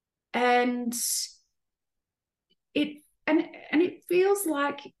it feels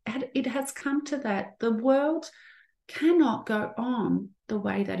like it has come to that. The world cannot go on the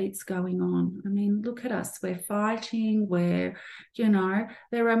way that it's going on. I mean, look at us. We're fighting.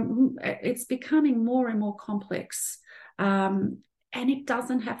 It's becoming more and more complex. And it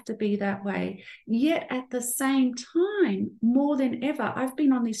doesn't have to be that way. Yet at the same time, more than ever, I've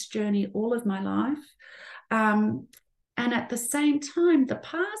been on this journey all of my life. And at the same time, the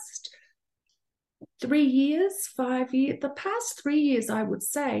past 3 years, 5 years, the past 3 years, I would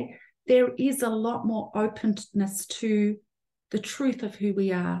say, there is a lot more openness to the truth of who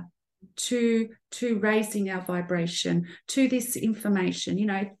we are, to raising our vibration, to this information.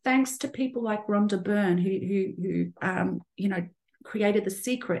 Thanks to people like Rhonda Byrne, who created The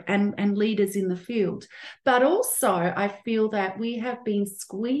Secret, and leaders in the field. But also, I feel that we have been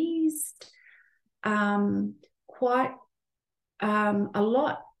squeezed quite a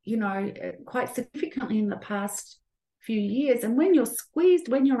lot, quite significantly in the past few years. And when you're squeezed,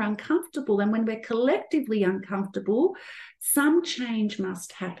 when you're uncomfortable, and when we're collectively uncomfortable, some change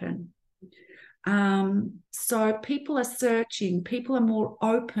must happen. So people are searching, people are more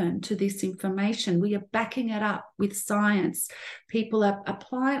open to this information. We are backing it up with science. People are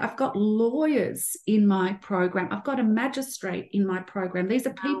applying. I've got lawyers in my program. I've got a magistrate in my program. These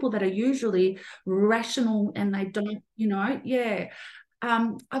are people that are usually rational, and they don't,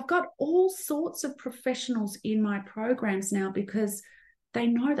 I've got all sorts of professionals in my programs now, because they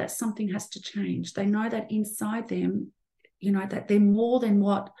know that something has to change. They know that inside them, that they're more than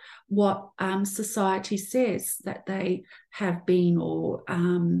what society says that they have been, or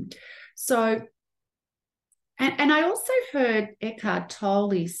so. And I also heard Eckhart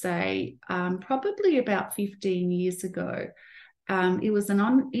Tolle say, probably about 15 years ago, it was in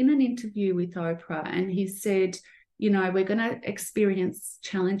an interview with Oprah, and he said, we're going to experience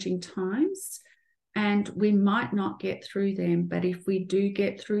challenging times, and we might not get through them, but if we do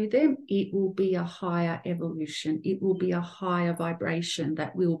get through them, it will be a higher evolution. It will be a higher vibration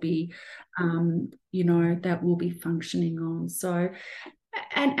that will be, that will be functioning on. So,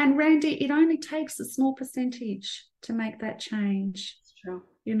 and Randy, it only takes a small percentage to make that change. It's true.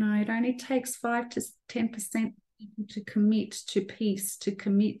 It only takes 5 to 10% to commit to peace, to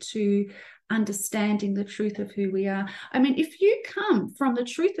commit to understanding the truth of who we are. I mean, if you come from the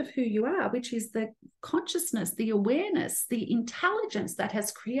truth of who you are, which is the consciousness, the awareness, the intelligence that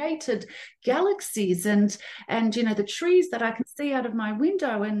has created galaxies and the trees that I can see out of my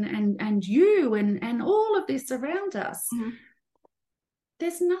window, and you and all of this around us,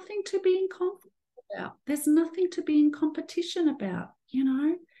 there's nothing to be in conflict about. There's nothing to be in competition about.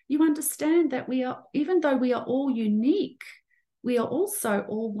 You understand that we are, even though we are all unique, we are also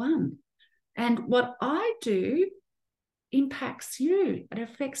all one. And what I do impacts you. It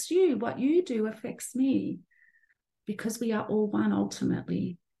affects you. What you do affects me, because we are all one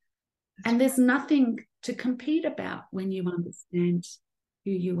ultimately. And there's nothing to compete about when you understand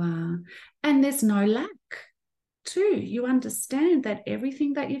who you are. And there's no lack too. You understand that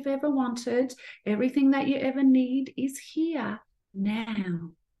everything that you've ever wanted, everything that you ever need is here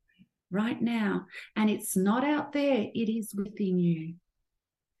now. Right now. And it's not out there, it is within you.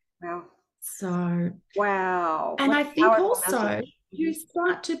 Wow. So, wow. And I think also you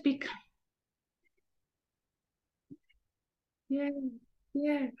start to become,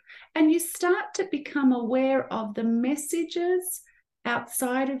 and you start to become aware of the messages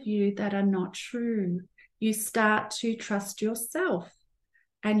outside of you that are not true. You start to trust yourself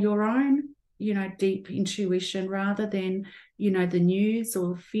and your own, deep intuition, rather than, the news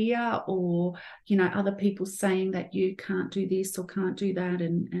or fear or, other people saying that you can't do this or can't do that,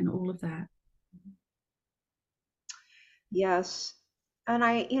 and all of that. Yes. And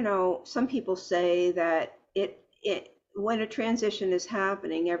some people say that when a transition is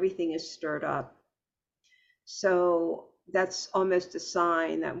happening, everything is stirred up. So that's almost a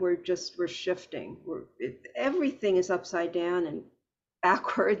sign that we're shifting. Everything is upside down and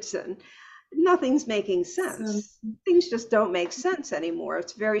backwards, and nothing's making sense. Things just don't make sense anymore.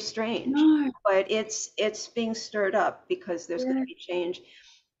 It's very strange. No. But it's being stirred up because there's going to be change.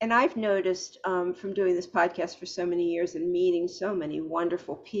 And I've noticed from doing this podcast for so many years and meeting so many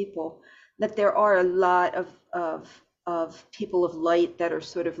wonderful people that there are a lot of people of light that are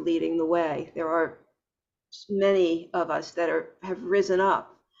sort of leading the way. There are many of us that have risen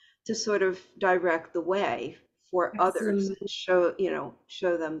up to sort of direct the way for others and show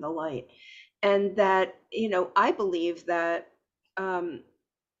them the light. And that, I believe that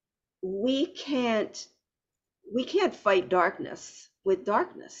we can't fight darkness with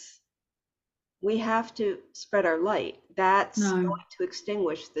darkness. We have to spread our light. That's going to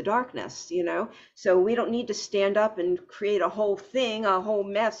extinguish the darkness, So we don't need to stand up and create a whole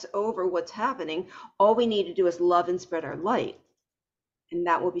mess over what's happening. All we need to do is love and spread our light. And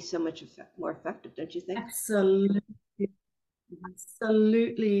that will be so much more effective, don't you think? Absolutely.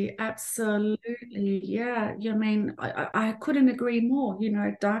 Yeah. I mean, I couldn't agree more.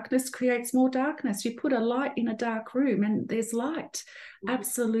 Darkness creates more darkness. You put a light in a dark room and there's light.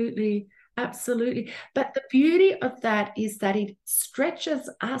 Absolutely. But the beauty of that is that it stretches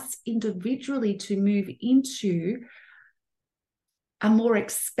us individually to move into a more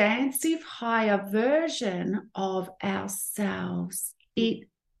expansive, higher version of ourselves.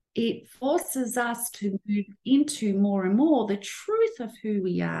 It forces us to move into more and more the truth of who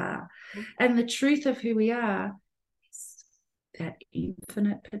we are. And the truth of who we are is that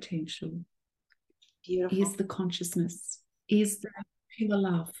infinite potential. Beautiful. Is the consciousness, is the pure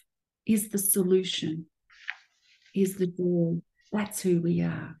love, is the solution, is the joy. That's who we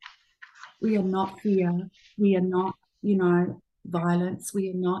are. We are not fear. We are not, violence.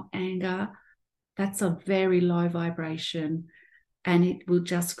 We are not anger. That's a very low vibration. And it will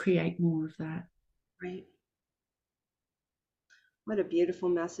just create more of that. Right. What a beautiful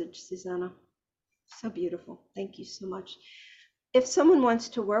message, Suzana. So beautiful. Thank you so much. If someone wants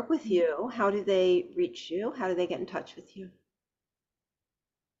to work with you, how do they reach you? How do they get in touch with you?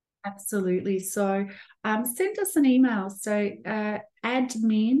 Absolutely. So send us an email. So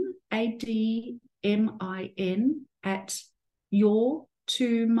admin, ADMIN, at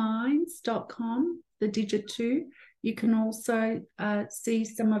Your2Minds.com, the digit 2, You can also see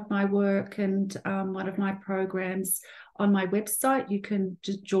some of my work and one of my programs on my website. You can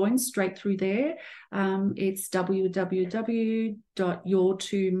just join straight through there. It's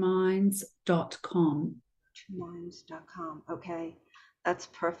www.Your2Minds.com. 2minds.com. Okay, that's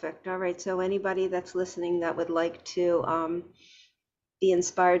perfect. All right, so anybody that's listening that would like to be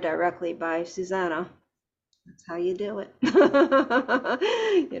inspired directly by Suzana, that's how you do it.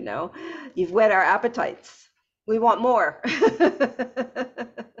 You know, you've whet our appetites. We want more.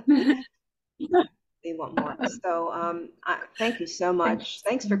 We want more. So thank you so much.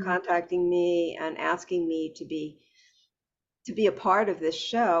 Thanks for contacting me and asking me to be a part of this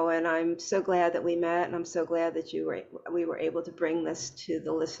show. And I'm so glad that we met, and I'm so glad that we were able to bring this to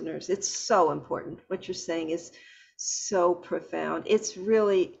the listeners. It's so important. What you're saying is so profound. It's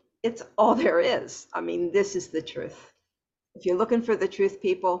all there is. I mean, this is the truth. If you're looking for the truth,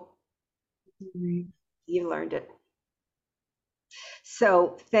 people, you learned it.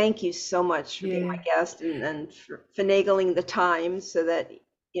 So thank you so much for being my guest and for finagling the time so that,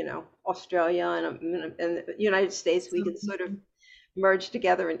 you know, Australia and the United States, we can sort of merge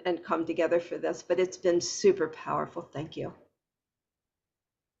together and come together for this. But it's been super powerful. Thank you.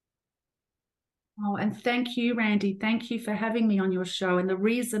 Oh, and thank you, Randy. Thank you for having me on your show. And the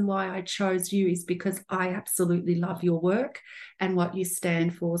reason why I chose you is because I absolutely love your work and what you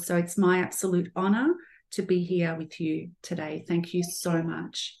stand for. So it's my absolute honor to be here with you today. Thank you so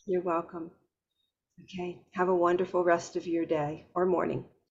much. You're welcome. Okay. Have a wonderful rest of your day or morning.